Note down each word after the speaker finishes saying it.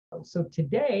So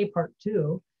today, part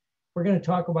 2, we're going to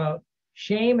talk about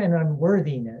shame and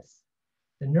unworthiness,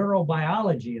 the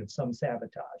neurobiology of some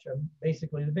sabotage,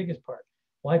 basically the biggest part,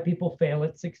 why people fail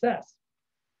at success.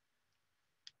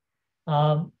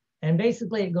 And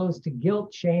basically it goes to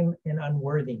guilt, shame, and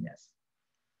unworthiness,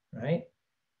 right?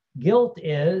 Guilt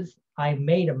is, I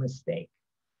made a mistake.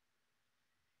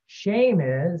 Shame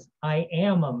is, I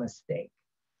am a mistake,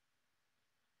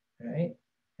 right?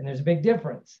 And there's a big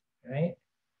difference, right?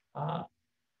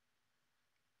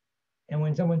 And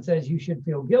when someone says you should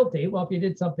feel guilty, well, if you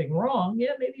did something wrong,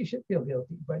 yeah, maybe you should feel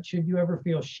guilty, but should you ever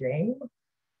feel shame?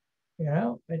 You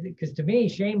know, because to me,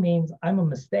 shame means I'm a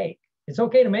mistake. It's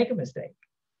okay to make a mistake,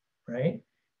 right?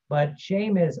 But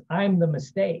shame is I'm the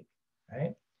mistake,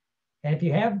 right? And if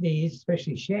you have these,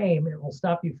 especially shame, it will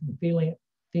stop you from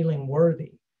feeling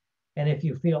worthy. And if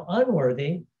you feel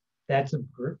unworthy, that's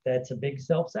a big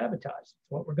self-sabotage. That's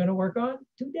what we're going to work on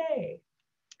today.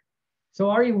 So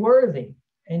are you worthy?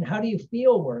 And how do you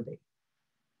feel worthy?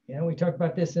 You know, we talked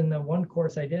about this in the one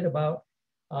course I did about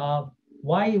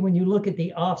why when you look at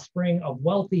the offspring of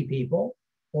wealthy people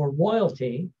or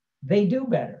royalty, they do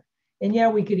better. And yeah,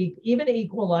 we could even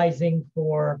equalizing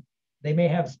for, they may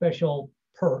have special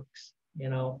perks. You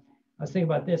know, I was thinking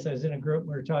about this. I was in a group,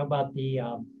 we were talking about the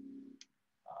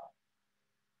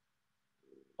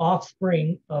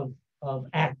offspring of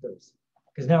actors,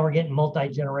 because now we're getting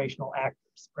multi-generational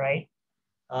actors, right?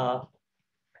 But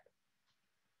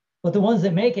the ones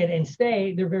that make it and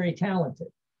stay, they're very talented,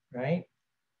 right?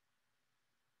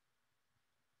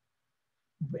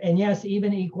 And yes,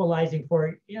 even equalizing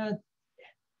for, you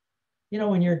know,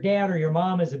 when your dad or your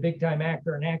mom is a big time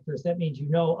actor and actress, that means you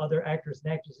know other actors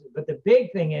and actresses. But the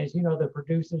big thing is, you know, the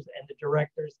producers and the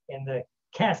directors and the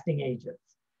casting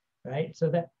agents, right? So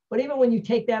that, but even when you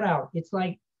take that out, it's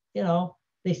like, you know,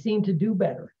 they seem to do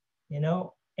better, you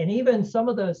know? And even some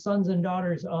of the sons and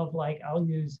daughters of, like, I'll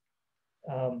use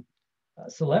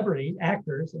celebrity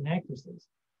actors and actresses,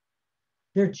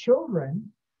 their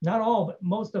children, not all, but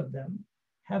most of them,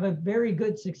 have a very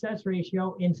good success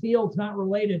ratio in fields not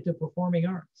related to performing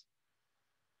arts,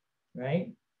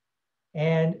 right?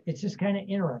 And it's just kind of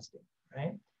interesting,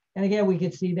 right? And again, we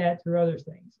could see that through other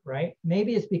things, right?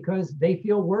 Maybe it's because they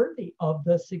feel worthy of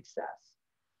the success,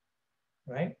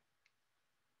 right?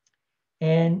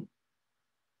 And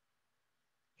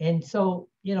so,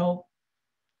 you know,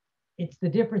 it's the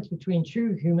difference between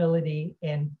true humility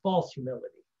and false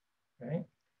humility, right?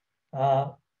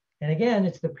 And again,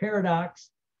 it's the paradox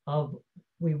of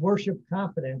we worship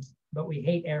confidence, but we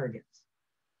hate arrogance.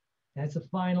 And it's a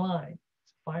fine line.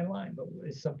 It's a fine line, but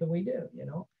it's something we do, you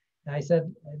know? And I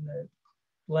said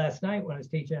last night when I was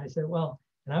teaching, I said, well,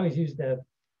 and I always used I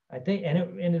think, and it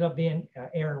ended up being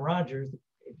Aaron Rodgers.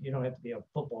 You don't have to be a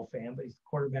football fan, but he's the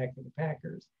quarterback for the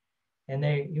Packers. And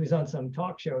he was on some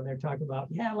talk show and they're talking about,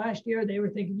 yeah, last year they were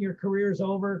thinking your career's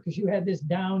over because you had this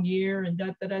down year and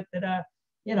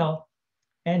you know.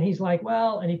 And he's like,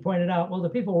 well, and he pointed out, well, the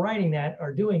people writing that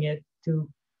are doing it to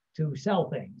sell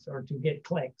things or to get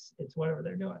clicks. It's whatever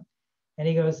they're doing. And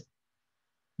he goes,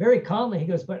 very calmly, he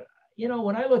goes, but, you know,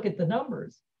 when I look at the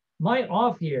numbers, my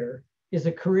off year is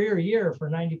a career year for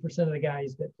 90% of the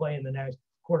guys that play in the national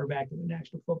quarterback in the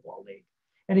National Football League.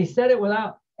 And he said it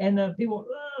without, and the people,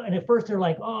 and at first they're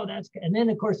like, oh, and then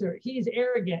of course he's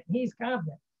arrogant, he's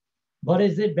confident. But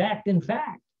is it backed in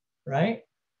fact, right?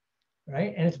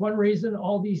 Right? And it's one reason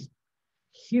all these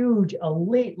huge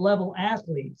elite level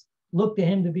athletes look to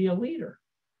him to be a leader,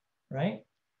 right?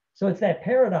 So it's that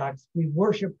paradox. We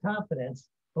worship confidence,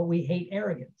 but we hate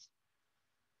arrogance.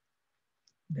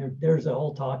 There's a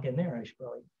whole talk in there.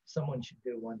 Someone should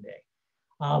do one day.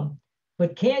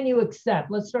 But can you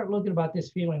accept, let's start looking about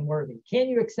this feeling worthy. Can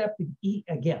you accept a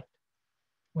gift?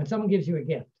 When someone gives you a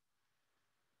gift,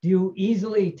 do you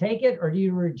easily take it or do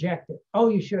you reject it? Oh,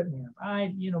 you shouldn't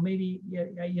have. Maybe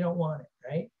you don't want it,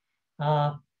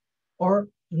 right? Or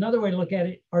another way to look at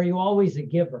it, are you always a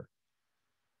giver?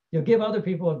 You'll give other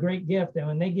people a great gift, and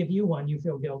when they give you one, you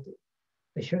feel guilty.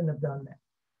 They shouldn't have done that,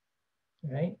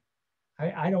 right?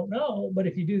 I don't know, but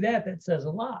if you do that, that says a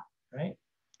lot, right?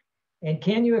 And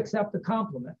can you accept a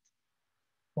compliment?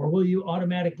 Or will you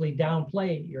automatically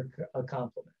downplay a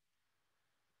compliment,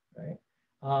 right?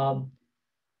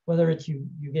 Whether it's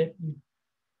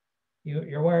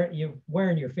you're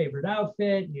wearing your favorite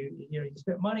outfit, you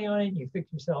spent money on it, and you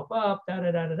fix yourself up,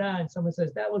 and someone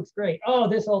says that looks great. Oh,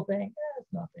 this whole thing,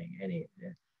 it's nothing.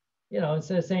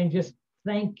 Instead of saying just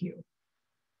thank you,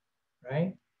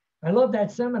 right? I love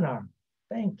that seminar.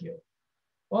 Thank you.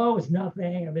 Oh, it was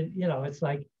nothing. I mean, it's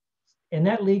like, and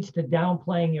that leads to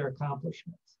downplaying your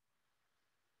accomplishments,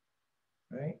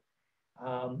 right?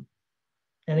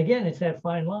 And again, it's that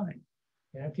fine line.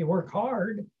 And if you work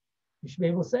hard, you should be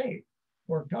able to say,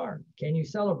 worked hard. Can you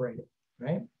celebrate it,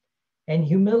 right? And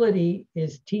humility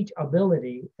is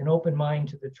teachability, an open mind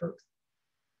to the truth,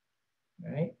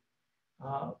 right?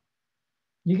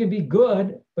 You can be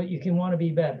good, but you can want to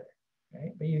be better,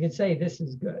 right? But you can say, this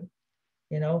is good,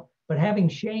 you know, but having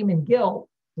shame and guilt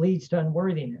leads to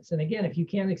unworthiness. And again, if you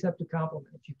can't accept a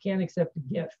compliment, if you can't accept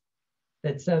a gift,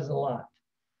 that says a lot,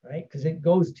 right? Because it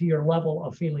goes to your level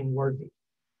of feeling worthy.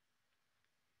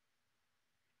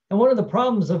 And one of the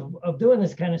problems of doing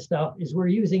this kind of stuff is we're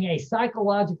using a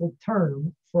psychological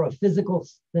term for a physical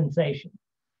sensation.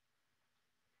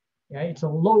 Yeah, it's a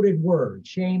loaded word.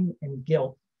 Shame and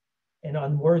guilt and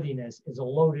unworthiness is a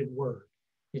loaded word.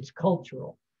 It's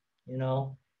cultural, you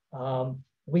know.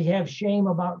 We have shame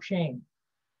about shame.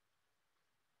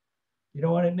 You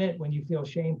don't want to admit when you feel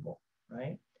shameful,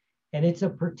 right? And it's a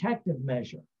protective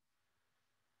measure,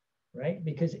 right?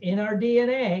 Because in our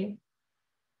DNA,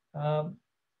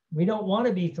 we don't want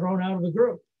to be thrown out of the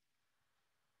group.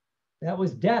 That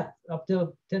was death up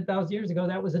to 10,000 years ago.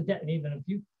 That was a death, even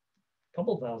a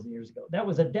couple thousand years ago. That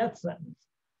was a death sentence.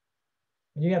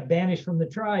 When you got banished from the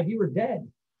tribe, you were dead.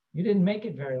 You didn't make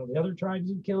it very long. The other tribes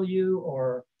would kill you,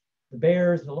 or the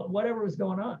bears, whatever was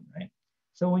going on, right?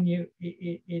 So when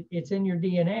it's in your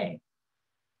DNA.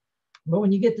 But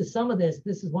when you get to some of this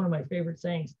is one of my favorite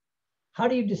sayings. How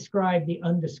do you describe the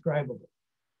undescribable?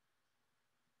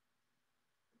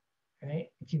 Right?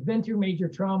 If you've been through major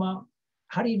trauma,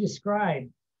 how do you describe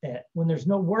that when there's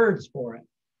no words for it?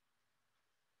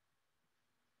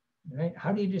 Right?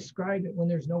 How do you describe it when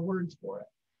there's no words for it?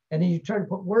 And then you try to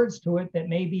put words to it that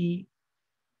maybe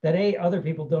other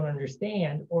people don't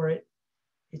understand, or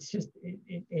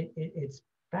it's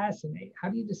fascinating. How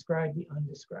do you describe the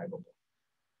undescribable?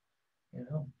 You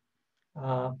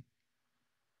know,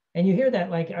 and you hear that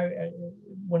like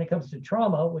when it comes to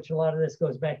trauma, which a lot of this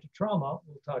goes back to trauma.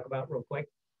 We'll talk about real quick.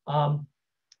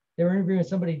 They were interviewing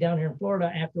somebody down here in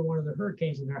Florida after one of the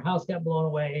hurricanes, and their house got blown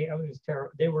away. It was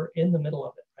terrible. They were in the middle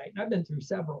of it, right? And I've been through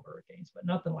several hurricanes, but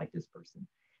nothing like this person.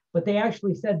 But they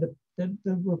actually said the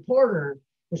reporter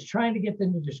was trying to get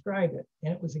them to describe it,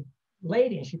 and it was a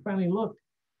lady, and she finally looked.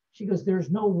 She goes, "There's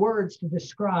no words to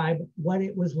describe what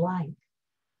it was like."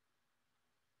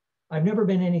 I've never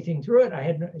been anything through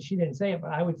it. She didn't say it,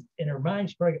 but I was in her mind.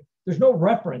 She probably, there's no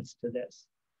reference to this,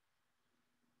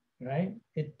 right?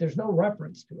 There's no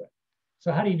reference to it.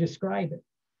 So how do you describe it?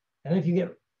 And if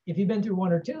you've been through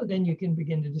one or two, then you can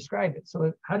begin to describe it.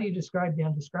 So how do you describe the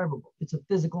undescribable? It's a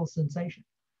physical sensation.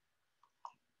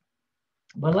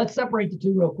 But let's separate the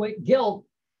two real quick. Guilt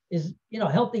is,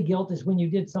 healthy guilt is when you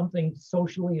did something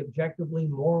socially, objectively,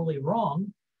 morally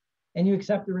wrong, and you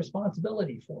accept the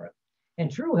responsibility for it. And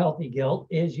true healthy guilt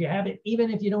is you have it even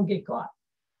if you don't get caught,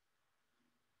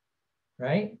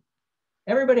 right?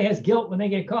 Everybody has guilt when they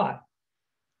get caught,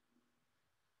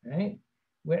 right?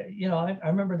 I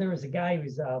remember there was a guy who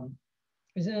was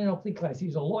in an NLP class. He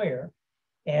was a lawyer,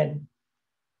 and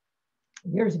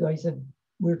years ago he said,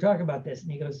 we were talking about this,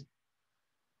 and he goes,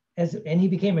 and he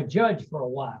became a judge for a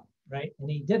while, right?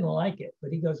 And he didn't like it,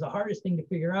 but he goes, the hardest thing to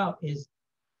figure out is,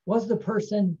 was the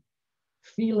person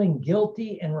feeling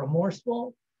guilty and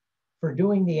remorseful for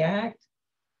doing the act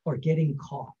or getting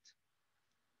caught,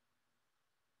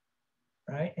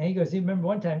 right? And he goes, he remember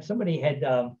one time somebody had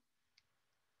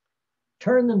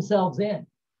turned themselves in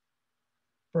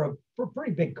for a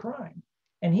pretty big crime.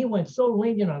 And he went so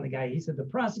lenient on the guy. He said the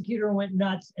prosecutor went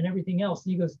nuts and everything else.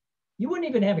 And he goes, you wouldn't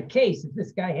even have a case if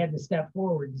this guy hadn't stepped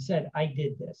forward and said, I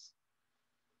did this,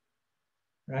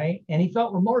 right? And he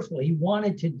felt remorseful. He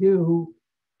wanted to do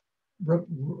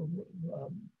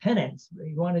penance.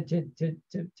 He wanted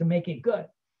to make it good,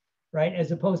 right?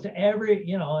 As opposed to every,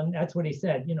 and that's what he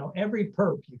said, every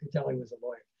perp, you could tell he was a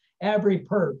lawyer, every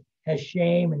perp has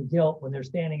shame and guilt when they're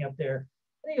standing up there.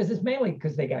 And he goes, it's mainly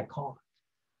because they got caught,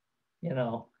 and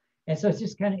so it's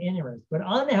just kind of interesting. But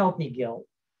unhealthy guilt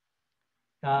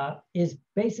is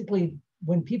basically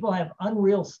when people have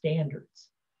unreal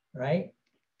standards, right?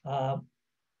 And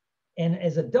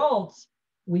as adults,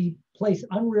 we place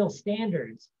unreal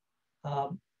standards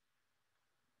on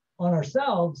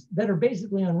ourselves that are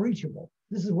basically unreachable.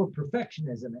 This is what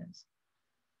perfectionism is.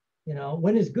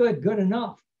 When is good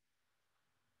enough?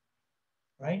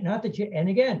 Right? Not that and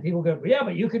again, people go, yeah,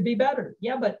 but you could be better.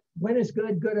 Yeah, but when is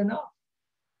good enough?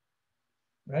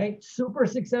 Right? Super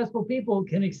successful people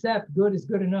can accept good is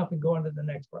good enough and go on to the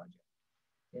next project.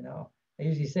 I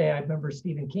usually say, I remember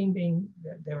Stephen King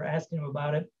they were asking him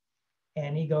about it.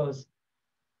 And he goes,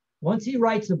 once he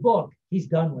writes a book, he's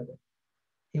done with it.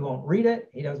 He won't read it.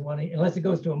 He doesn't want to, unless it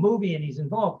goes to a movie and he's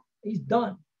involved, he's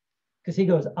done. Because he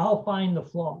goes, I'll find the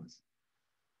flaws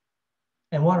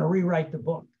and want to rewrite the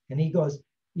book. And he goes,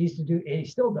 he used to do, he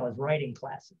still does writing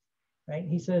classes, right?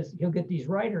 He says he'll get these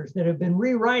writers that have been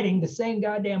rewriting the same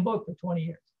goddamn book for 20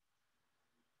 years.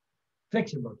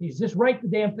 Fiction book. He's just write the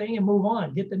damn thing and move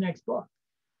on, get the next book,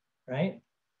 right?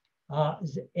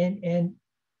 And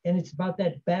it's about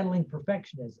that battling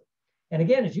perfectionism. And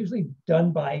again, it's usually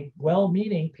done by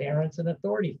well-meaning parents and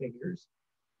authority figures.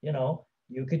 You know,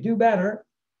 you could do better,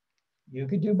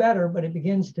 but it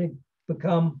begins to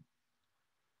become,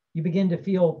 you begin to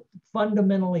feel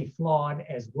fundamentally flawed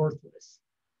as worthless.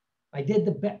 I did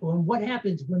the best. What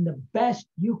happens when the best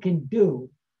you can do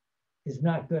is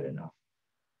not good enough?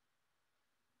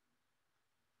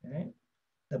 Right?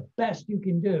 The best you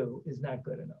can do is not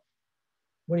good enough.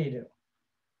 What do you do?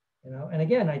 You know, and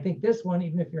again, I think this one,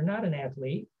 even if you're not an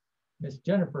athlete, Miss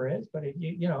Jennifer is, but if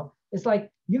you know, it's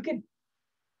like you could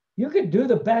do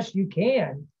the best you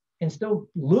can and still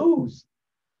lose.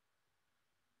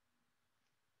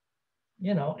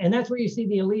 You know, and that's where you see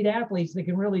the elite athletes that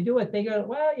can really do it. They go,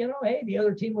 well, you know, hey, the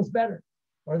other team was better,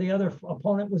 or the other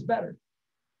opponent was better.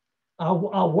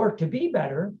 I'll work to be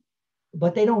better,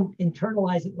 but they don't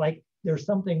internalize it like there's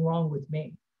something wrong with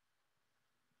me,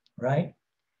 right?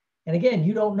 And again,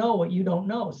 you don't know what you don't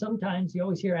know. Sometimes you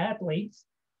always hear athletes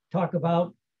talk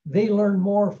about they learn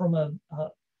more from a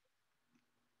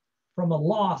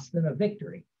loss than a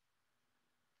victory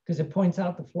because it points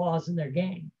out the flaws in their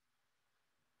game,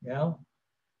 you know?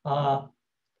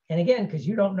 And again, because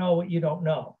you don't know what you don't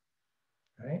know,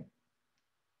 right?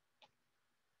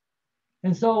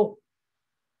 And so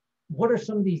what are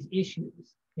some of these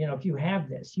issues? You know, if you have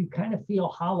this, you kind of feel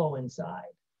hollow inside.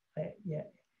 Yeah.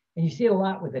 And you see it a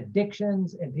lot with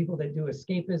addictions and people that do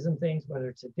escapism things, whether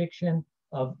it's addiction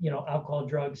of, you know, alcohol,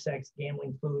 drugs, sex,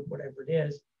 gambling, food, whatever it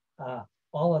is,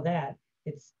 all of that.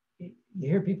 You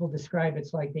hear people describe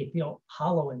it's like they feel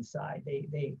hollow inside.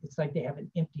 It's like they have an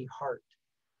empty heart,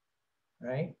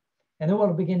 right? And then what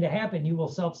will begin to happen, you will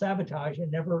self-sabotage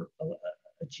and never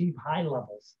achieve high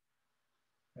levels,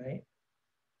 right?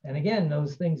 And again,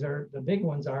 those things are, the big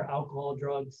ones are alcohol,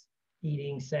 drugs,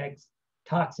 eating, sex,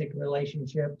 toxic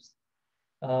relationships.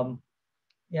 You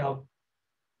know,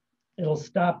 it'll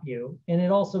stop you. And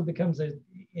it also becomes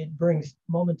it brings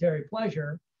momentary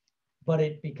pleasure, but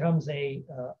it becomes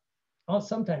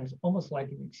sometimes almost like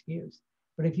an excuse.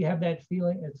 But if you have that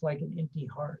feeling, it's like an empty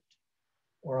heart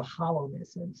or a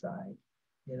hollowness inside,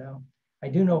 you know. I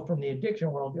do know from the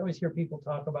addiction world, you always hear people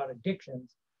talk about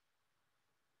addictions,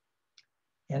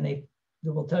 and they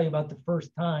will tell you about the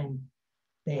first time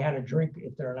they had a drink,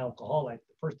 if they're an alcoholic,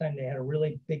 the first time they had a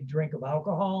really big drink of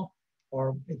alcohol,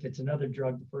 or if it's another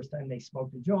drug, the first time they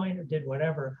smoked a joint or did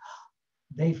whatever,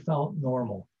 they felt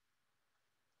normal,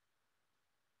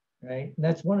 right? And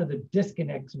that's one of the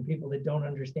disconnects in people that don't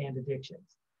understand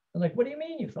addictions. They're like, what do you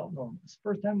mean you felt normal? It's the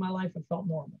first time in my life I felt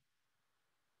normal,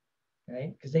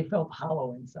 right? Because they felt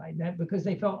hollow inside, not because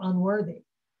they felt unworthy,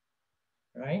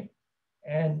 right?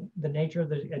 And the nature of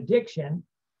the addiction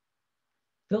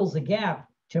fills the gap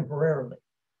temporarily,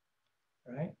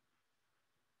 right?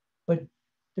 But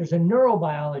there's a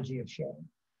neurobiology of shame,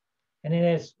 and it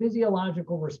has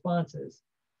physiological responses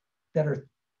that are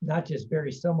not just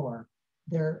very similar,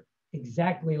 they're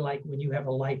exactly like when you have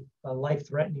a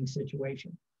life-threatening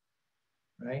situation,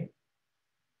 right?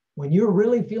 When you're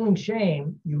really feeling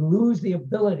shame, you lose the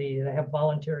ability to have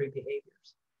voluntary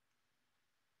behaviors,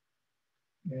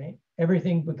 right?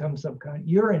 Everything becomes subconscious.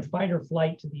 You're in fight or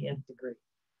flight to the nth degree.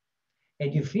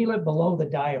 And you feel it below the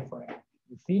diaphragm.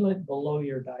 You feel it below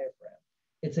your diaphragm.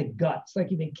 It's a gut. It's like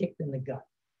you've been kicked in the gut,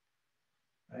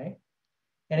 right?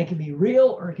 And it can be real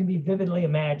or it can be vividly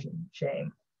imagined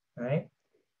shame, right?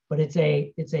 But it's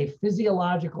a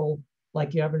physiological,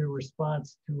 like you have in a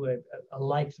response to a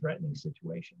life-threatening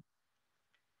situation,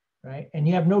 right? And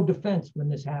you have no defense when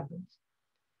this happens.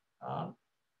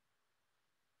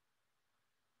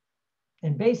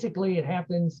 And basically it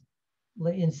happens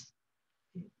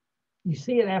you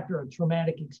see it after a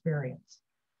traumatic experience,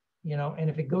 you know, and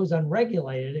if it goes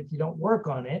unregulated, if you don't work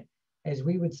on it, as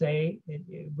we would say,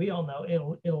 we all know,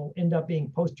 it'll end up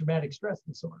being post-traumatic stress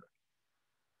disorder,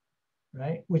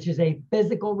 right? Which is a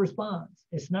physical response.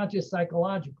 It's not just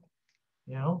psychological,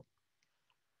 you know?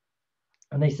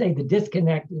 And they say the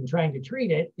disconnect in trying to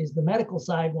treat it is the medical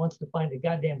side wants to find a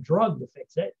goddamn drug to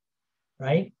fix it,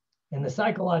 right? And the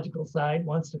psychological side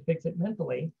wants to fix it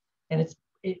mentally. And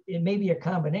it may be a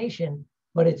combination,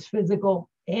 but it's physical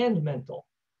and mental,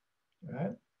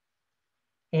 right?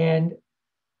 And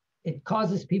it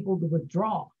causes people to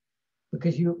withdraw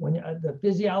because when the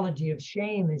physiology of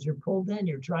shame is you're pulled in,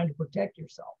 you're trying to protect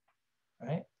yourself,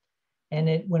 right?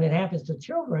 And when it happens to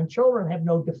children, children have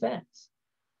no defense,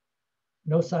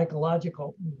 no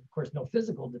psychological, of course, no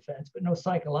physical defense, but no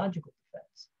psychological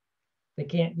defense. They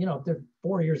can't, if they're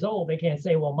 4 years old, they can't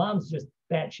say, well, mom's just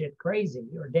batshit crazy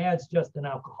or dad's just an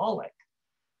alcoholic.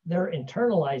 They're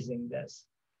internalizing this,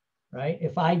 right?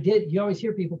 If I did, you always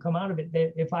hear people come out of it,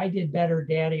 that if I did better,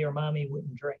 daddy or mommy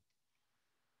wouldn't drink.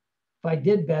 If I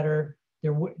did better,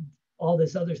 there would all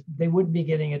this other, they wouldn't be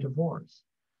getting a divorce,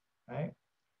 right?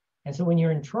 And so when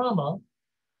you're in trauma,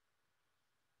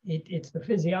 it's the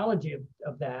physiology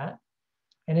of that.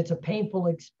 And it's a painful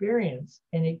experience.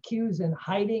 And it cues in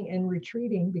hiding and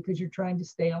retreating because you're trying to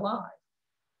stay alive.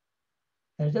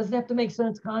 And it doesn't have to make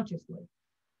sense consciously,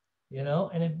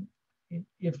 and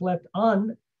if left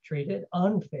untreated,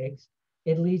 unfixed,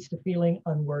 it leads to feeling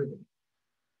unworthy.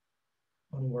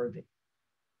 Unworthy.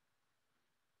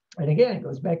 And again, it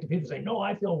goes back to people saying, no,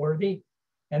 I feel worthy.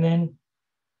 And then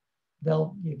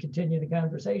you continue the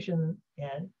conversation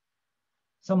and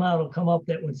somehow it'll come up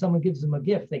that when someone gives them a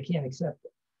gift, they can't accept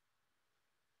it.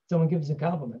 Someone gives a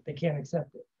compliment, they can't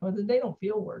accept it. Well, they don't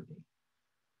feel worthy,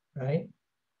 right?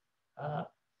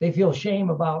 They feel shame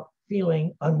about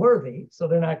feeling unworthy, so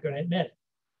they're not going to admit it,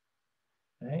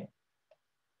 right?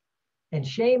 And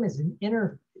shame is an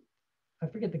inner, I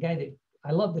forget the guy that,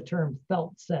 I love the term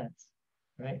felt sense,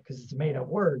 right? Because it's a made up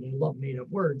word, and I love made up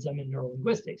words. I'm in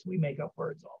neurolinguistics. We make up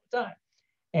words all the time.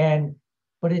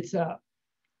 But it's a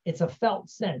felt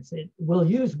sense. We'll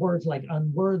use words like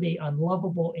unworthy,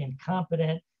 unlovable,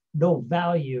 incompetent, no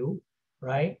value,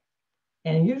 right?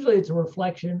 And usually it's a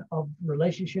reflection of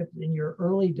relationships in your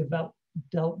early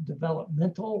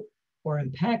developmental or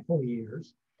impactful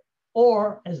years,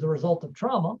 or as the result of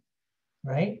trauma,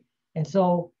 right? And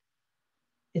so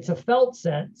it's a felt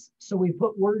sense. So we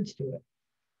put words to it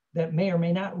that may or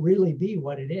may not really be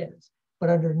what it is. But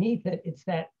underneath it, it's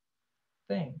that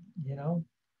thing,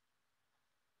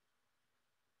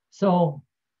 So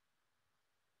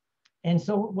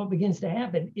what begins to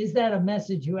happen, is that a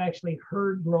message you actually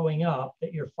heard growing up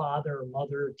that your father,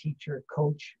 mother, teacher,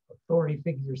 coach, authority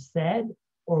figure said,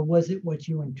 or was it what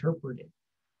you interpreted?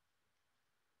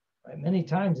 Right? Many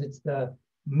times it's the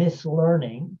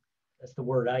mislearning, that's the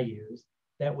word I use,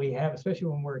 that we have, especially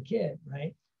when we're a kid,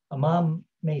 right? A mom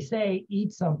may say,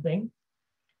 eat something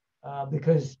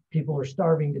because people are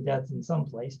starving to death in some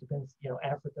place, depends,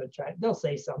 Africa, China, they'll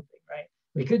say something, right?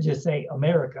 We could just say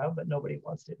America, but nobody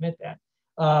wants to admit that.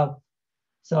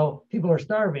 So people are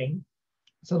starving.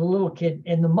 So the little kid,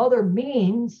 and the mother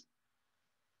means,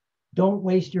 don't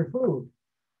waste your food.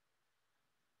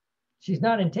 She's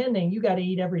not intending, you got to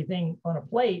eat everything on a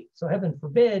plate. So heaven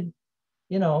forbid,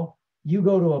 you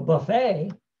go to a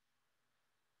buffet,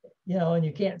 and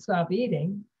you can't stop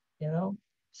eating,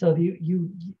 So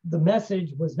the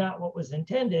message was not what was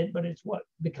intended, but it's what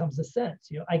becomes a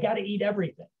sense. I got to eat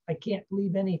everything. I can't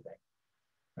leave anything,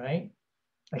 right?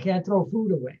 I can't throw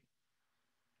food away.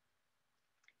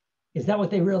 Is that what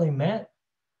they really meant?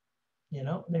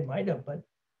 They might have, but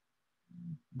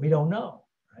we don't know,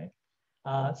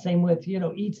 right? Same with,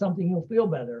 eat something, you'll feel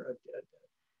better.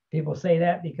 People say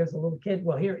that because a little kid,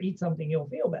 well, here, eat something, you'll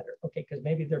feel better. Okay, because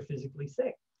maybe they're physically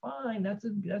sick. Fine, that's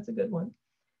a good one.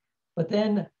 But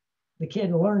then the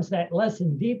kid learns that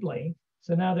lesson deeply.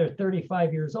 So now they're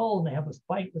 35 years old and they have a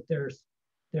fight with their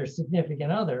significant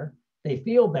other. They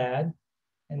feel bad.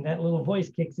 And that little voice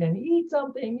kicks in, eat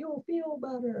something, you'll feel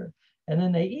better. And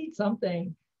then they eat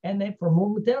something and for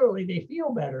momentarily they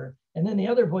feel better. And then the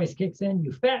other voice kicks in,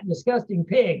 you fat, disgusting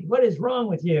pig, what is wrong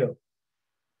with you?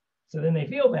 So then they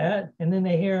feel bad. And then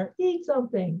they hear, eat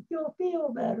something, you'll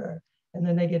feel better. And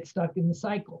then they get stuck in the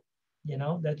cycle.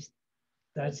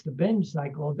 That's the binge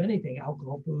cycle of anything: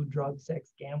 alcohol, food, drugs,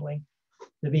 sex, gambling.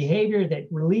 The behavior that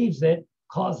relieves it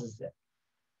causes it.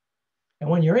 And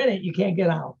when you're in it, you can't get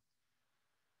out.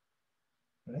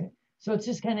 Right? So it's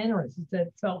just kind of interesting. It's that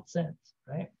felt sense,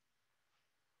 right?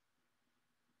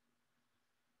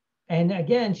 And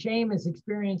again, shame is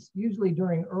experienced usually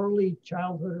during early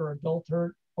childhood or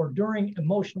adulthood or during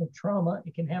emotional trauma.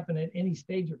 It can happen at any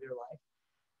stage of your life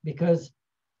because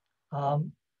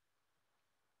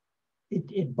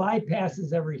it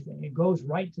bypasses everything. It goes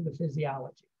right to the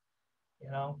physiology,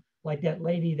 like that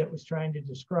lady that was trying to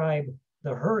describe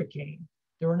the hurricane.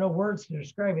 There were no words to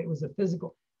describe it. It was a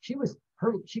physical. She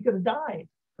could have died.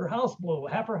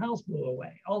 Half her house blew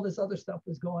away. All this other stuff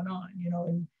was going on,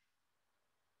 and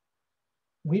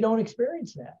we don't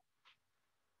experience that,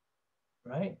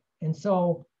 right? And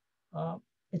so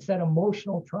it's that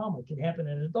emotional trauma. It can happen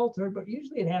in adulthood, but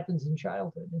usually it happens in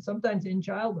childhood. And sometimes in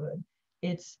childhood,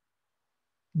 it's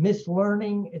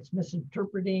mislearning, it's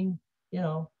misinterpreting,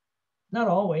 Not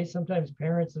always. Sometimes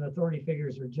parents and authority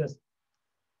figures are just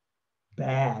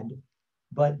bad,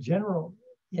 but general,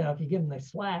 if you give them the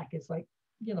slack, it's like,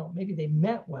 maybe they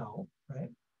meant well, right?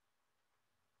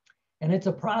 And it's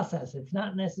a process. It's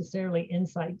not necessarily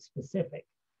insight specific,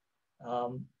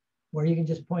 where you can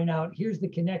just point out, here's the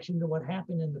connection to what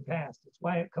happened in the past. It's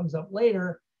why it comes up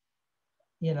later,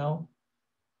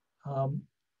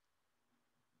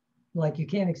 like you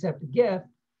can't accept a gift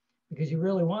because you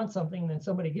really want something, and then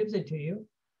somebody gives it to you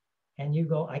and you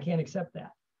go, I can't accept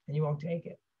that, and you won't take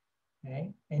it.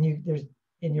 Okay. And there's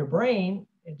in your brain,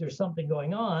 there's something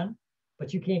going on,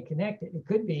 but you can't connect it. It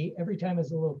could be every time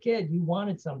as a little kid, you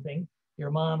wanted something,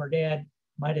 your mom or dad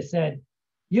might have said,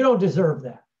 you don't deserve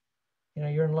that.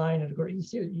 You're in line at a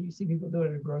grocery, you see people do it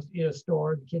at a grocery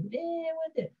store, the kid,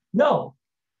 what the? No,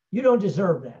 you don't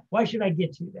deserve that. Why should I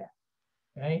get you that?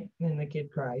 Right? And the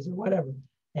kid cries or whatever.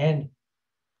 And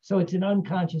so it's an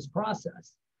unconscious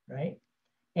process, right?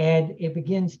 And it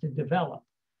begins to develop,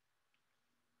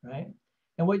 right?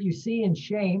 And what you see in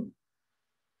shame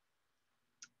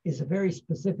is a very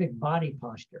specific body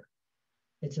posture.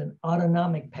 It's an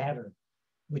autonomic pattern,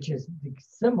 which is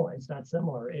similar. It's not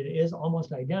similar. It is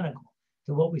almost identical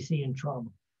to what we see in trauma,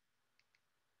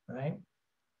 right?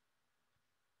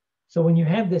 So when you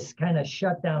have this kind of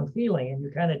shut down feeling and you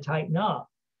kind of tighten up,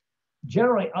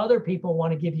 generally other people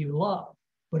want to give you love,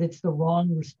 but it's the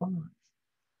wrong response,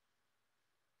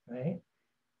 right?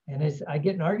 And as I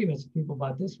get in arguments with people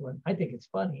about this one, I think it's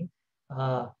funny.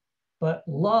 But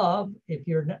love, if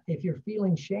you're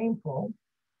feeling shameful,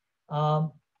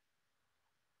 you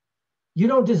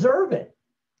don't deserve it.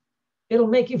 It'll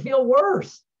make you feel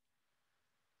worse,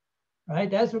 right?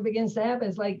 That's what begins to happen.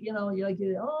 It's like, you're like,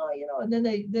 and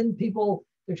then people,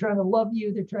 they're trying to love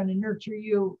you, they're trying to nurture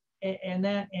you, and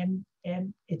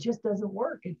it just doesn't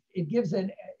work.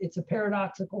 It's a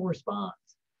paradoxical response,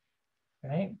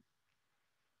 right?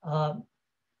 And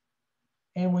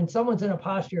when someone's in a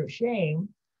posture of shame,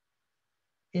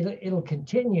 it'll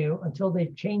continue until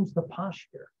they've changed the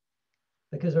posture,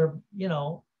 because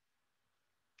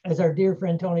as our dear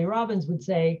friend Tony Robbins would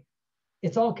say,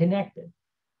 it's all connected,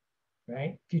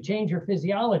 right? If you change your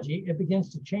physiology, it begins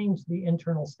to change the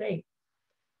internal state.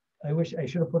 I wish I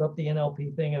should have put up the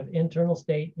NLP thing of internal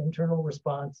state, internal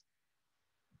response,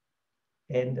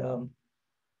 and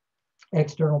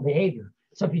external behavior.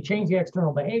 So if you change the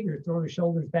external behavior, throw your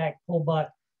shoulders back, pull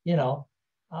butt,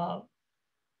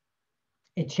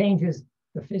 it changes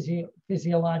the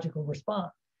physiological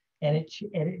response. And a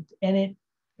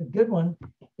good one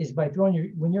is by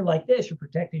when you're like this, you're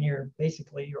protecting your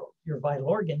vital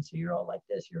organs. So you're all like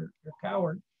this, you're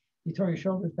coward. You throw your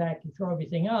shoulders back, you throw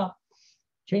everything up,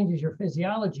 changes your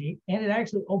physiology, and it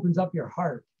actually opens up your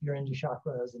heart, your energy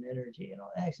chakras and energy, it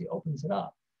actually opens it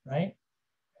up, right?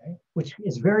 Which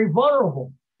is very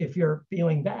vulnerable if you're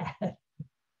feeling bad,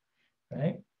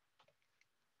 right?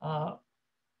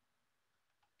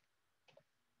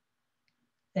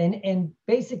 And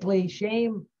basically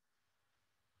shame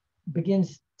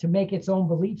begins to make its own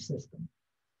belief system,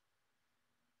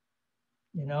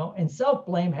 and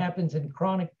self-blame happens in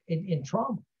trauma.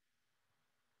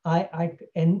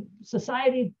 And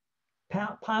society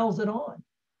piles it on.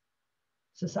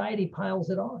 Society piles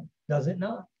it on, does it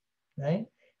not? Right?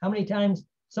 How many times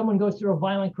someone goes through a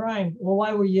violent crime? Well,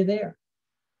 why were you there?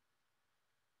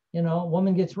 A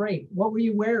woman gets raped. What were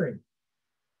you wearing?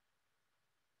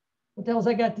 What the hell's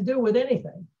that got to do with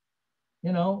anything?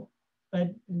 But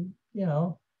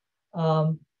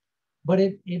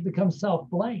it becomes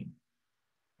self-blame,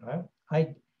 right?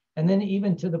 And then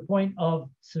even to the point of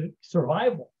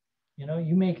survival,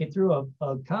 you make it through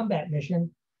a combat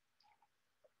mission,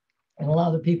 and a lot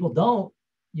of the people don't.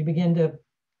 You begin to,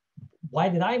 why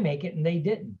did I make it and they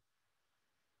didn't?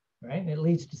 Right? And it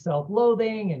leads to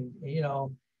self-loathing,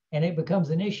 and it becomes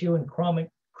an issue in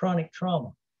chronic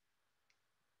trauma.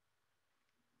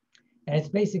 And it's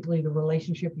basically the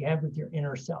relationship you have with your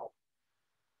inner self.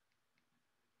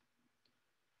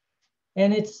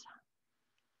 And it's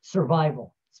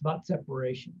survival. It's about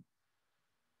separation.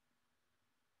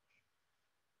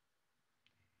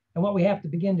 And what we have to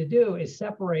begin to do is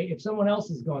separate, if someone else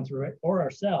is going through it or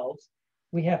ourselves,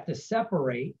 we have to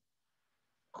separate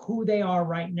who they are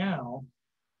right now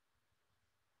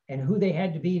and who they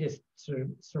had to be to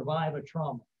survive a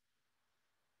trauma.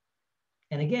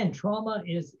 And again, trauma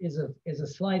is a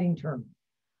sliding term,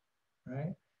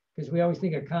 right? Because we always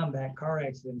think of combat, car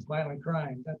accidents, violent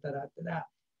crime, It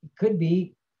could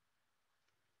be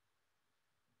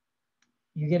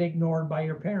you get ignored by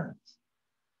your parents,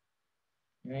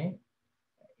 right?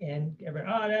 And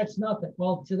that's nothing.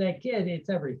 Well, to that kid, it's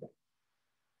everything.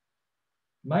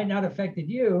 Might not have affected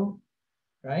you,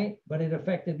 right? But it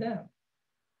affected them,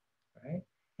 right?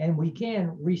 And we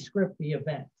can rescript the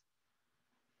event,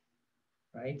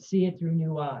 right? See it through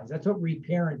new eyes. That's what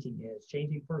reparenting is,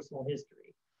 changing personal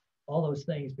history. All those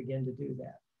things begin to do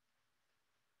that.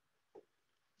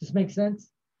 Does this make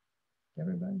sense to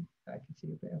everybody? I can see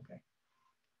it. Okay.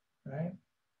 Right.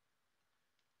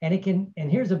 And it can,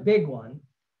 and here's a big one.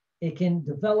 It can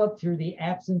develop through the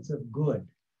absence of good,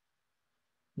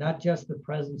 not just the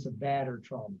presence of bad or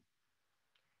trauma.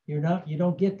 You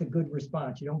don't get the good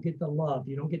response. You don't get the love.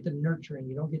 You don't get the nurturing.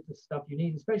 You don't get the stuff you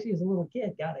need, especially as a little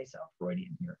kid. God, I sound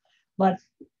Freudian here. But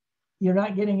you're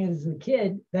not getting it as a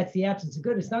kid. That's the absence of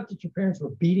good. It's not that your parents were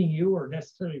beating you or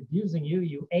necessarily abusing you.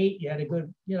 You ate, you had a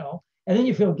good, and then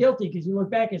you feel guilty because you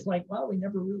look back, it's like, well, we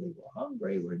never really were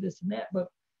hungry, we're this and that, but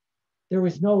there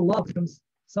was no love. It becomes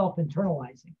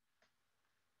self-internalizing.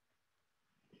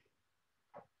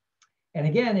 And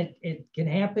again, it can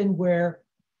happen where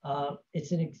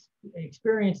it's an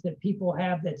experience that people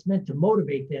have that's meant to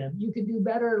motivate them. You could do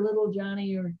better, little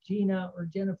Johnny or Gina or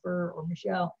Jennifer or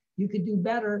Michelle. You could do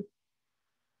better,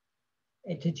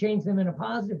 to change them in a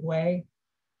positive way,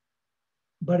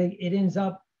 but it ends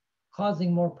up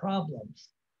causing more problems,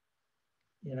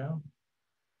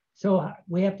 So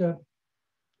we have to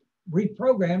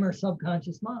reprogram our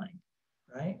subconscious mind,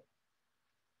 right?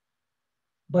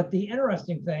 But the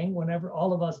interesting thing, whenever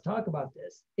all of us talk about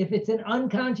this, if it's an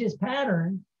unconscious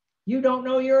pattern, you don't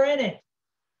know you're in it.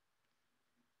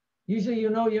 Usually you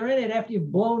know you're in it after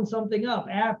you've blown something up,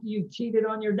 after you've cheated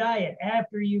on your diet,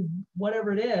 after you,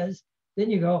 whatever it is, then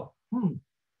you go,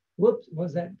 whoops,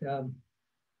 was that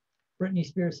Britney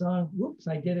Spears song? Whoops,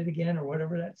 I did it again, or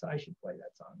whatever that's, I should play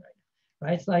that song right now,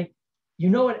 right? It's like,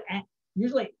 it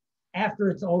usually after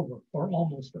it's over or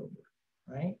almost over,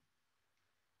 right?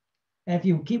 And if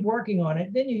you keep working on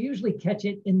it, then you usually catch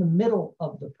it in the middle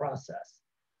of the process,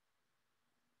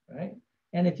 right?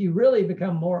 And if you really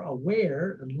become more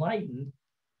aware, enlightened,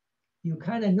 you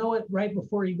kind of know it right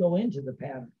before you go into the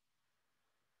pattern.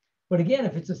 But again,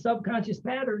 if it's a subconscious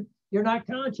pattern, you're not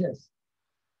conscious,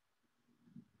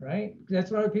 right? That's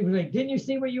what other people say. Didn't you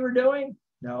see what you were doing?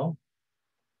 No,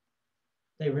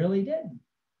 they really didn't,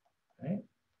 right?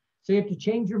 So you have to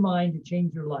change your mind to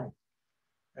change your life,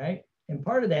 right? And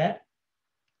part of that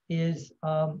is,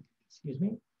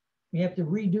 you have to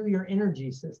redo your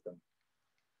energy system,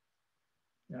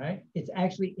 all right? It's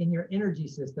actually in your energy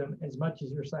system as much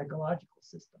as your psychological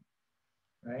system,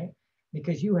 right?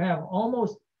 Because you have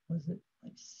almost,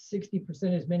 like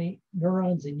 60% as many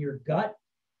neurons in your gut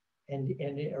and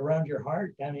around your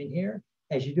heart down in here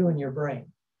as you do in your brain.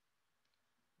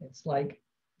 It's like,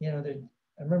 I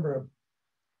remember,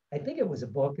 I think it was a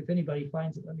book. If anybody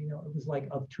finds it, let me know. It was like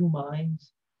Of Two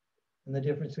Minds and the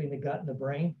difference between the gut and the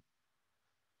brain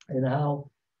and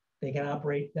how they can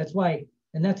operate. That's why,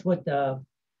 and that's what the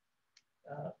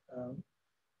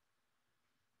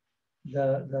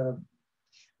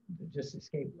just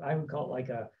escape, I would call it like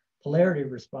a polarity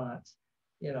response,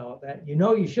 that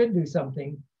you should do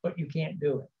something, but you can't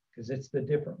do it because it's the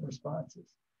different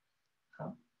responses.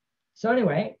 So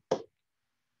anyway,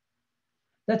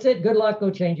 that's it. Good luck. Go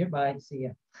change it. Bye. See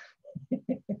ya.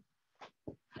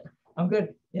 I'm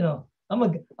good.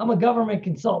 I'm a government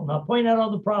consultant. I'll point out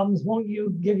all the problems. Won't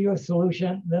you give you a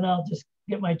solution? Then I'll just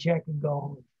get my check and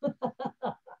go home.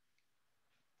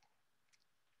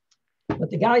 But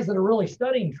the guys that are really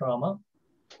studying trauma,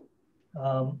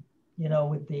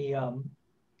 with the,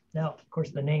 now, of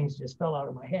course, the names just fell out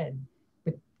of my head,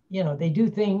 but, they do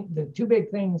the two big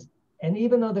things, and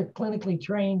even though they're clinically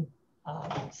trained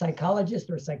psychologists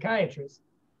or psychiatrists,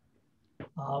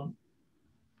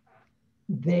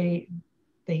 they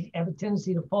have a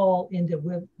tendency to fall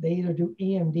into, they either do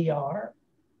EMDR,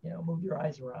 move your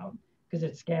eyes around, because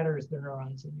it scatters the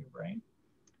neurons in your brain,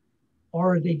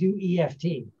 or they do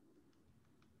EFT,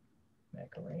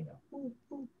 Macarena,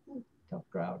 tough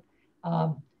crowd,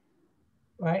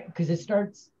 right? Because it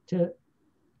starts to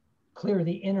clear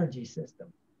the energy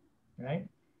system, right?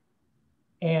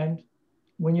 And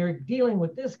when you're dealing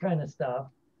with this kind of stuff,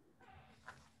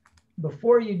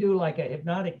 before you do like a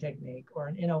hypnotic technique or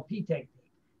an NLP technique,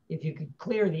 if you could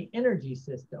clear the energy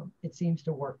system, it seems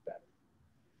to work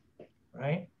better,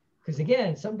 right? Because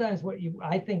again, sometimes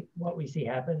I think what we see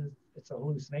happen, it's a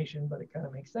hallucination, but it kind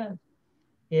of makes sense,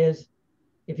 is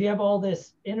if you have all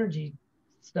this energy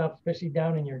stuff, especially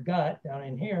down in your gut, down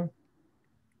in here,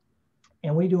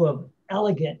 and we do an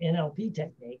elegant NLP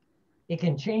technique, it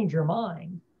can change your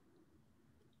mind,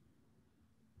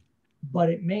 but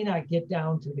it may not get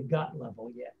down to the gut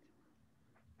level yet,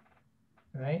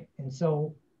 right? And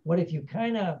so what if you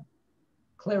kind of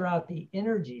clear out the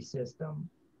energy system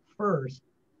first,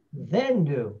 then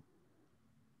do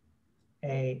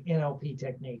a NLP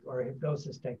technique or a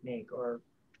hypnosis technique or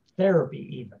therapy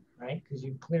even, right? Because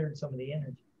you've cleared some of the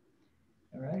energy.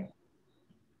 All right.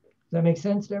 Does that make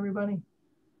sense to everybody?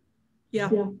 Yeah.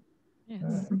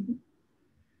 Yes.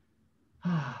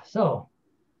 Right. So,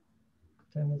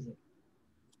 what time is it?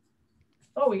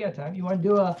 Oh, we got time. You want to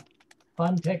do a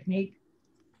fun technique?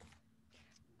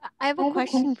 I have a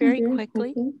question very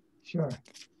quickly. Sure.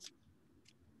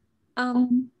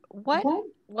 What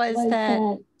was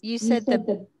that? You said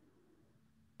the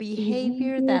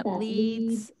behavior that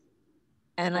leads,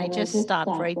 and I just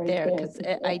stopped right there because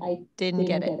I didn't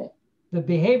get it. The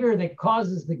behavior that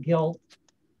causes the guilt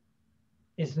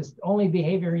is the only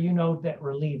behavior you know that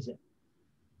relieves it.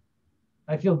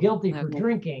 I feel guilty for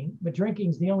drinking, but drinking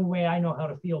is the only way I know how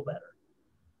to feel better.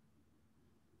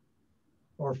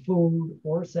 Or food,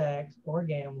 or sex, or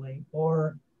gambling,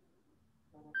 or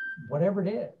whatever it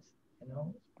is, you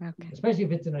know, especially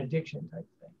if it's an addiction type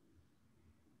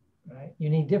thing, right? You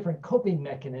need different coping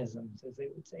mechanisms, as they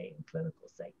would say in clinical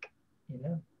psych, you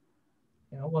know,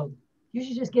 well, you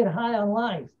should just get high on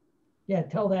life. Yeah,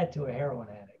 tell that to a heroin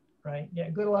addict, right? Yeah,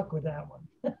 good luck with that one.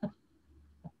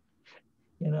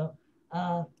 You know,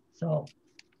 so,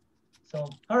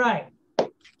 all right.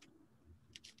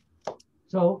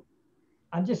 So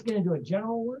I'm just going to do a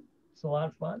general one. It's a lot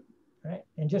of fun, right?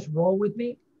 And just roll with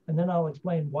me, and then I'll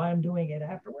explain why I'm doing it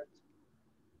afterwards.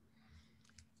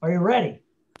 Are you ready?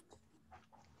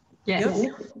 Yes.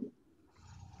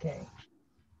 Okay.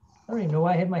 I don't even know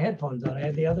why I had my headphones on. I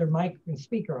had the other mic and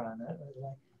speaker on. I was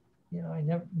like, you know, I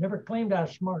never claimed I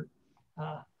was smart.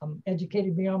 I'm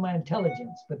educated beyond my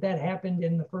intelligence, but that happened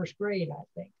in the first grade, I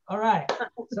think. All right,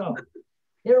 so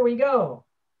here we go.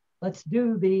 Let's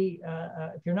do the,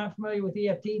 if you're not familiar with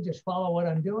EFT, just follow what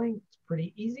I'm doing. It's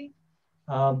pretty easy.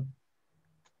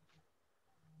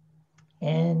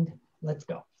 And let's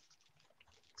go.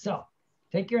 So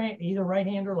take your hand, either right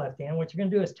hand or left hand. What you're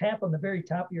gonna do is tap on the very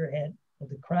top of your head with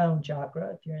the crown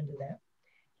chakra, if you're into that,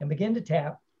 and begin to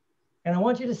tap. And I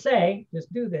want you to say,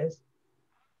 just do this.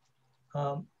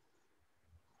 I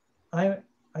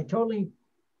totally,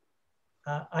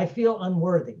 I feel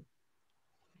unworthy.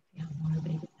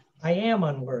 I am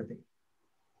unworthy.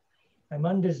 I'm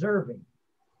undeserving.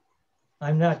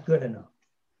 I'm not good enough.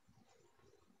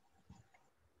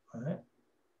 All right.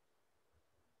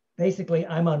 Basically,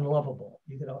 I'm unlovable.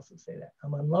 You could also say that.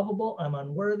 I'm unlovable. I'm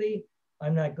unworthy.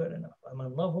 I'm not good enough. I'm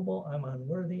unlovable. I'm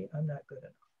unworthy. I'm not good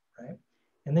enough. Right.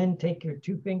 And then take your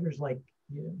two fingers like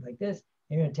this.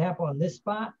 And you're going to tap on this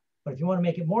spot. But if you want to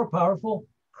make it more powerful,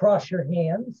 cross your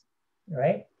hands.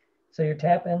 Right. So you're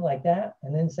tapping like that.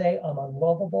 And then say, I'm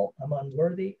unlovable. I'm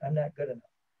unworthy. I'm not good enough.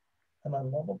 I'm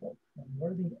unlovable. I'm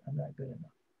unworthy. I'm not good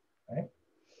enough. Right.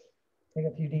 Take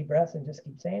a few deep breaths and just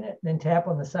keep saying it. Then tap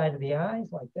on the side of the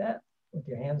eyes like that with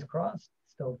your hands crossed.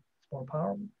 Still, it's more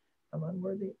powerful. I'm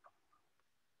unworthy.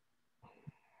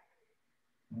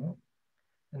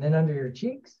 And then under your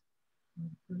cheeks.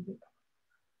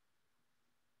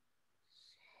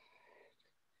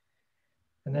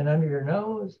 And then under your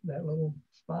nose, that little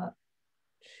spot.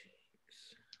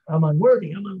 I'm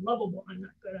unworthy. I'm unlovable. I'm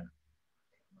not good enough.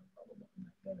 I'm unlovable. I'm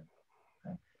not good enough.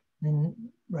 Right?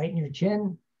 Then right in your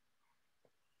chin.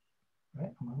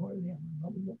 Right? I'm unworthy. I'm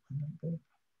unlovable. I'm not good enough.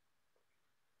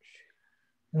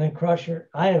 And then cross your,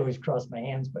 I always cross my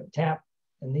hands, but tap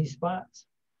in these spots.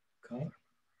 Okay.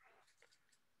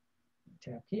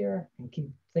 Tap here and keep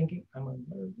thinking, I'm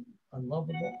unworthy,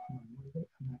 unlovable, I'm unworthy,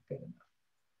 I'm not good enough.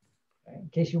 Okay. In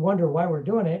case you wonder why we're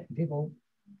doing it, people,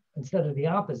 instead of the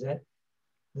opposite,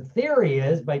 the theory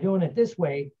is by doing it this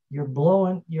way, you're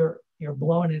blowing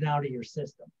it out of your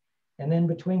system. And then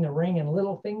between the ring and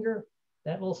little finger,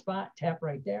 that little spot, tap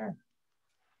right there.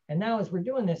 And now as we're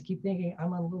doing this, keep thinking,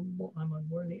 I'm unlovable, I'm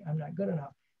unworthy, I'm not good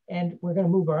enough. And we're going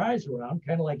to move our eyes around,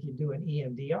 kind of like you do in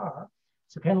EMDR.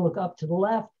 So kind of look up to the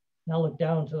left, now look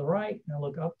down to the right, now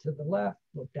look up to the left,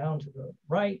 look down to the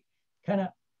right, kind of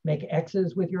make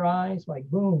X's with your eyes, like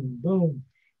boom, boom.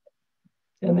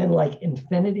 And then like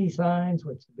infinity signs,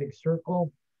 which is a big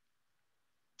circle.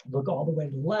 Look all the way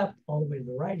to the left, all the way to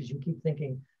the right, as you keep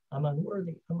thinking, I'm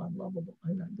unworthy, I'm unlovable,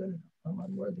 I'm not good enough, I'm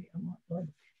unworthy, I'm not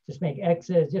lovable. Just make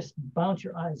X's, just bounce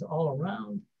your eyes all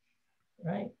around,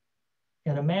 right?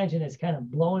 And imagine it's kind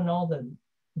of blowing all the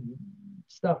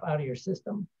stuff out of your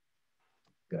system.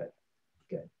 Good,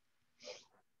 good.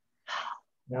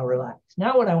 Now relax.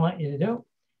 Now what I want you to do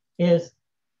is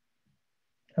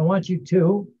I want you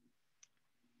to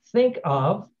think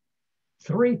of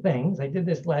 3 things. I did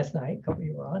this last night, a couple of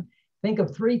you were on. Think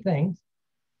of 3 things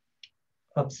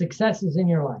of successes in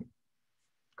your life.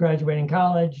 graduating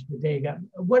college, the day you got,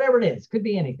 whatever it is, could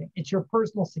be anything. It's your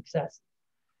personal success,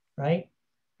 right?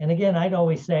 And again, I'd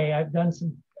always say I've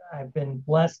been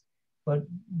blessed, but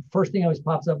first thing always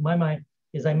pops up in my mind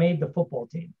is I made the football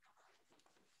team.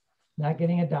 Not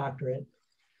getting a doctorate,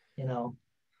 you know,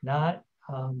 not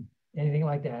anything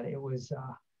like that. It was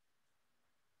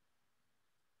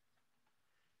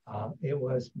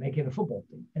making a football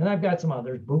team. And I've got some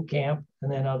others, boot camp,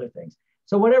 and then other things.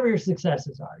 So whatever your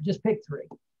successes are, just pick 3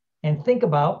 and think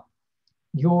about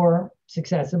your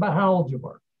success, about how old you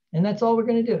were. And that's all we're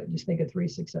going to do. Just think of 3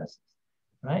 successes,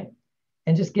 right?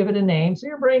 And just give it a name so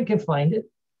your brain can find it.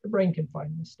 The brain can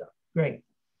find this stuff. Great.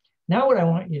 Now what I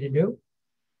want you to do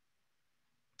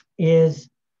is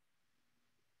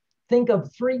think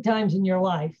of 3 times in your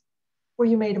life where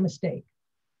you made a mistake.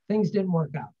 Things didn't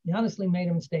work out. You honestly made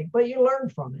a mistake, but you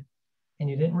learned from it and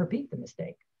you didn't repeat the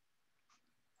mistake.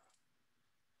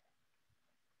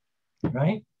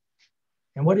 Right?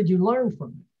 And what did you learn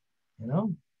from it? You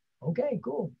know? Okay,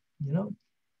 cool. You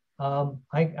know,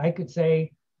 I could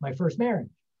say my first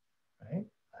marriage, right?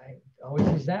 I always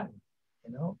use that one.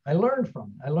 You know, I learned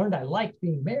from it. I learned I liked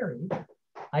being married.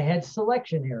 I had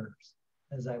selection errors,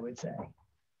 as I would say.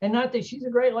 And not that she's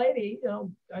a great lady, you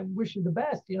know, I wish her the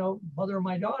best, you know, mother of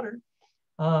my daughter.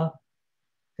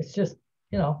 It's just,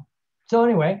 you know, so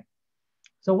anyway,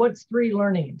 so what's 3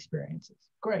 learning experiences?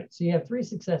 Great. So you have 3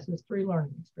 successes, 3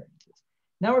 learning experiences.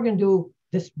 Now we're going to do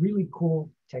this really cool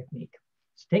technique.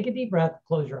 So take a deep breath,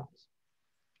 close your eyes.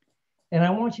 And I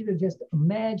want you to just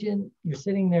imagine you're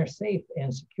sitting there safe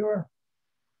and secure.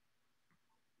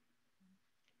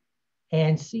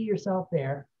 And see yourself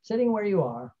there, sitting where you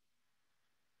are.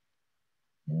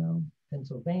 You know,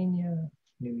 Pennsylvania,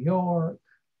 New York,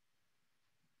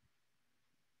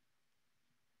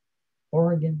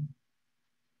 Oregon,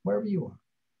 wherever you are,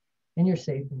 and you're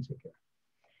safe and secure.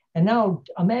 And now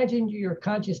imagine your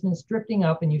consciousness drifting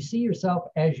up and you see yourself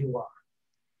as you are.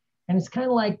 And it's kind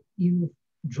of like you've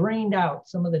drained out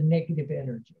some of the negative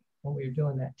energy when we were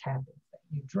doing that tapping thing.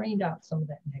 You drained out some of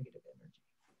that negative energy,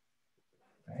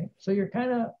 right? So you're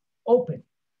kind of open.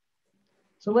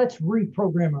 So let's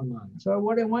reprogram our mind. So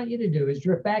what I want you to do is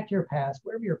drift back to your past,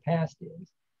 wherever your past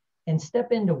is, and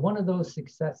step into one of those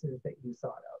successes that you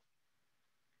thought of.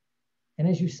 And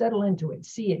as you settle into it,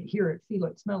 see it, hear it, feel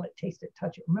it, smell it, taste it,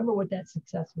 touch it, remember what that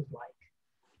success was like.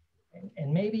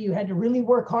 And maybe you had to really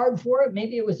work hard for it.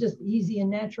 Maybe it was just easy and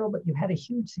natural, but you had a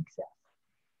huge success.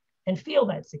 And feel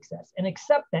that success and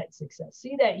accept that success.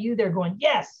 See that you there going,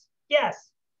 yes,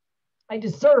 yes, I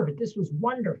deserve it. This was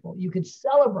wonderful. You could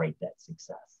celebrate that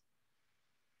success.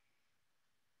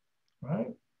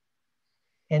 Right?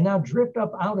 And now drift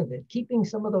up out of it, keeping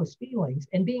some of those feelings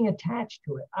and being attached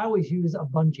to it. I always use a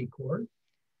bungee cord.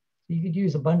 So you could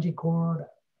use a bungee cord, a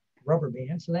rubber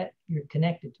band, so that you're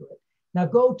connected to it. Now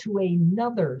go to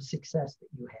another success that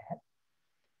you had.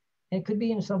 And it could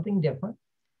be in something different.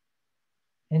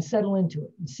 And settle into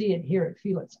it and see it, hear it,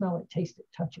 feel it, smell it, taste it,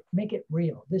 touch it. Make it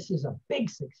real. This is a big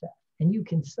success. And you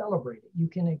can celebrate it. You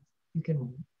can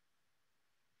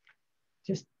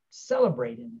just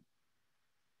celebrate in it.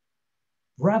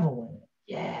 Revel in it.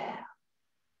 Yeah.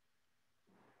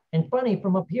 And funny,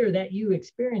 from up here, that you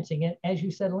experiencing it as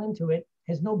you settle into it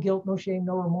has no guilt, no shame,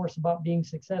 no remorse about being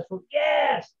successful.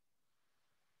 Yes.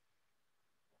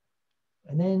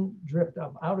 And then drift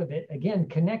up out of it, again,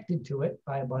 connected to it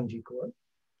by a bungee cord.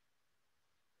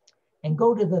 And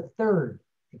go to the third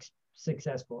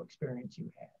successful experience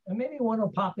you had. And maybe one will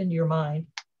pop into your mind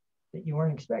that you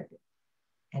weren't expecting.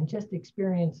 And just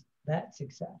experience that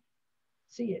success.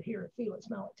 See it, hear it, feel it,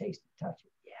 smell it, taste it, touch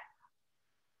it. Yeah.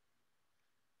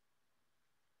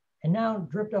 And now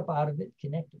drift up out of it,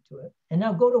 connected to it. And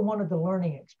now go to one of the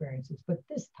learning experiences. But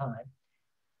this time,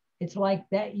 it's like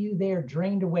that you there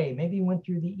drained away. Maybe you went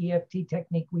through the EFT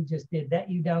technique we just did.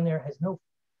 That you down there has no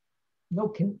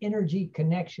energy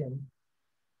connection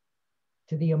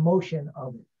to the emotion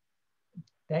of it.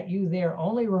 That you there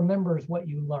only remembers what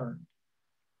you learned.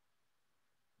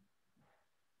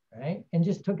 Right? And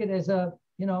just took it as a,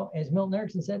 you know, as Milton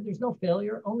Erickson said, there's no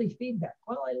failure, only feedback.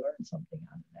 Well, I learned something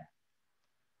out of that.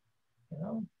 You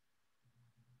know?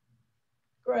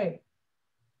 Great.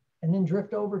 And then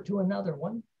drift over to another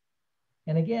one.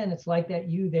 And again, it's like that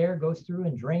you there goes through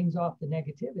and drains off the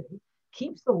negativity,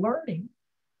 keeps the learning.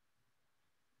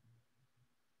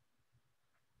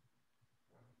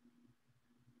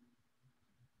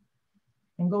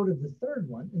 And go to the third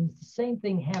one, and the same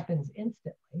thing happens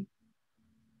instantly.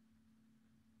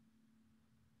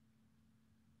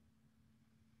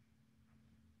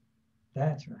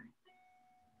 That's right.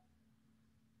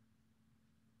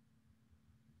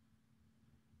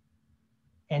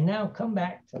 And now come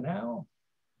back to now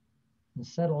and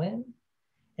settle in.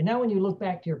 And now when you look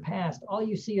back to your past, all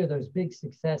you see are those big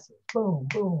successes. Boom,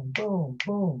 boom, boom,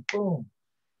 boom, boom.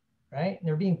 Right? And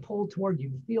they're being pulled toward you.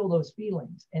 You feel those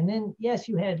feelings. And then, yes,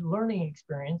 you had learning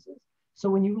experiences. So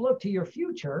when you look to your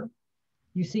future,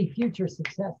 you see future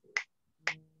successes.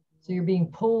 So you're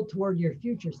being pulled toward your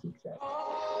future success.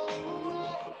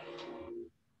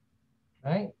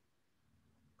 Right?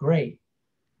 Great.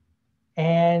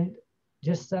 And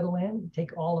just settle in,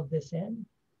 take all of this in.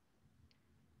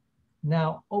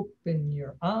 Now open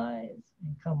your eyes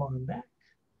and come on back.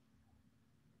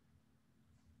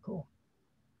 Cool.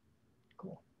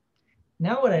 Cool.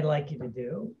 Now what I'd like you to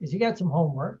do is you got some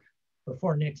homework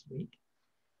before next week,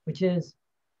 which is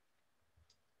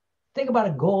think about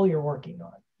a goal you're working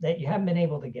on that you haven't been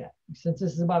able to get. Since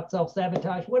this is about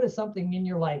self-sabotage, what is something in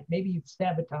your life? Maybe you've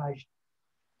sabotaged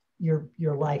your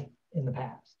life in the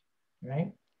past,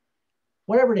 right?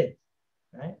 Whatever it is,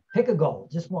 right? Pick a goal,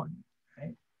 just one,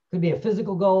 right? Could be a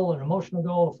physical goal, an emotional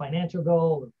goal, a financial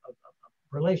goal, a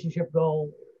relationship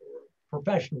goal,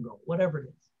 professional goal, whatever it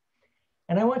is.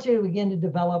 And I want you to begin to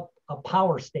develop a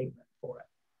power statement for it.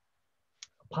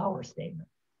 A power statement,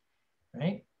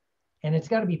 right? And it's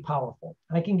got to be powerful.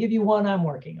 I can give you one I'm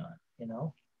working on, you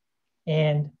know,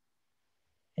 and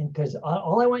because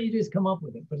all I want you to do is come up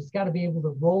with it, but it's got to be able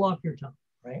to roll off your tongue,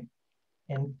 right?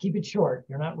 And keep it short.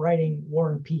 You're not writing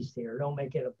War and Peace here. Don't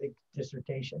make it a big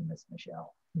dissertation, Miss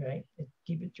Michelle, right?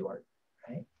 Keep it short,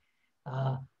 right?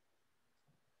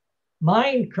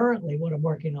 Mine currently, what I'm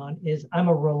working on is I'm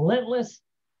a relentless,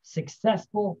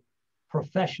 successful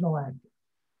professional actor.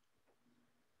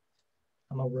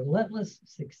 I'm a relentless,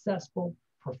 successful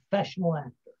professional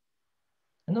actor.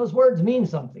 And those words mean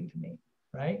something to me,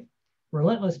 right?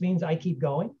 Relentless means I keep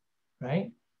going,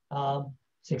 right?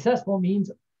 Successful means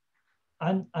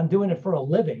I'm doing it for a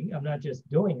living. I'm not just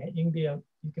doing it. You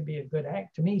can be a good actor.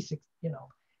 To me, you know,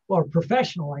 or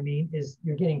professional, I mean, is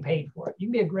you're getting paid for it. You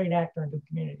can be a great actor and do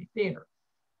community theater,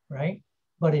 right?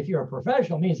 But if you're a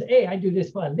professional, it means, hey, I do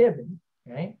this for a living,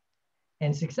 right?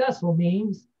 And successful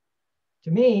means,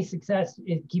 to me, success,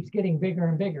 it keeps getting bigger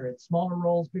and bigger. It's smaller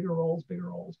roles, bigger roles, bigger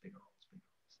roles, bigger roles, bigger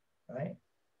roles, right?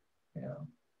 You know,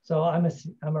 so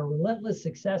I'm a relentless,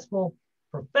 successful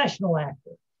professional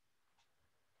actor,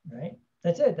 right?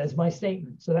 That's it. That's my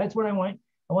statement. So that's what I want.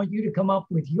 I want you to come up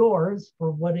with yours for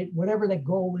whatever the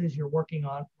goal is you're working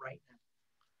on right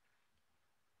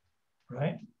now,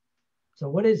 right? So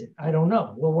what is it? I don't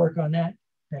know. We'll work on that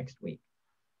next week.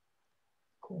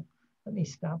 Cool. Let me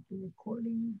stop the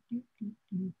recording.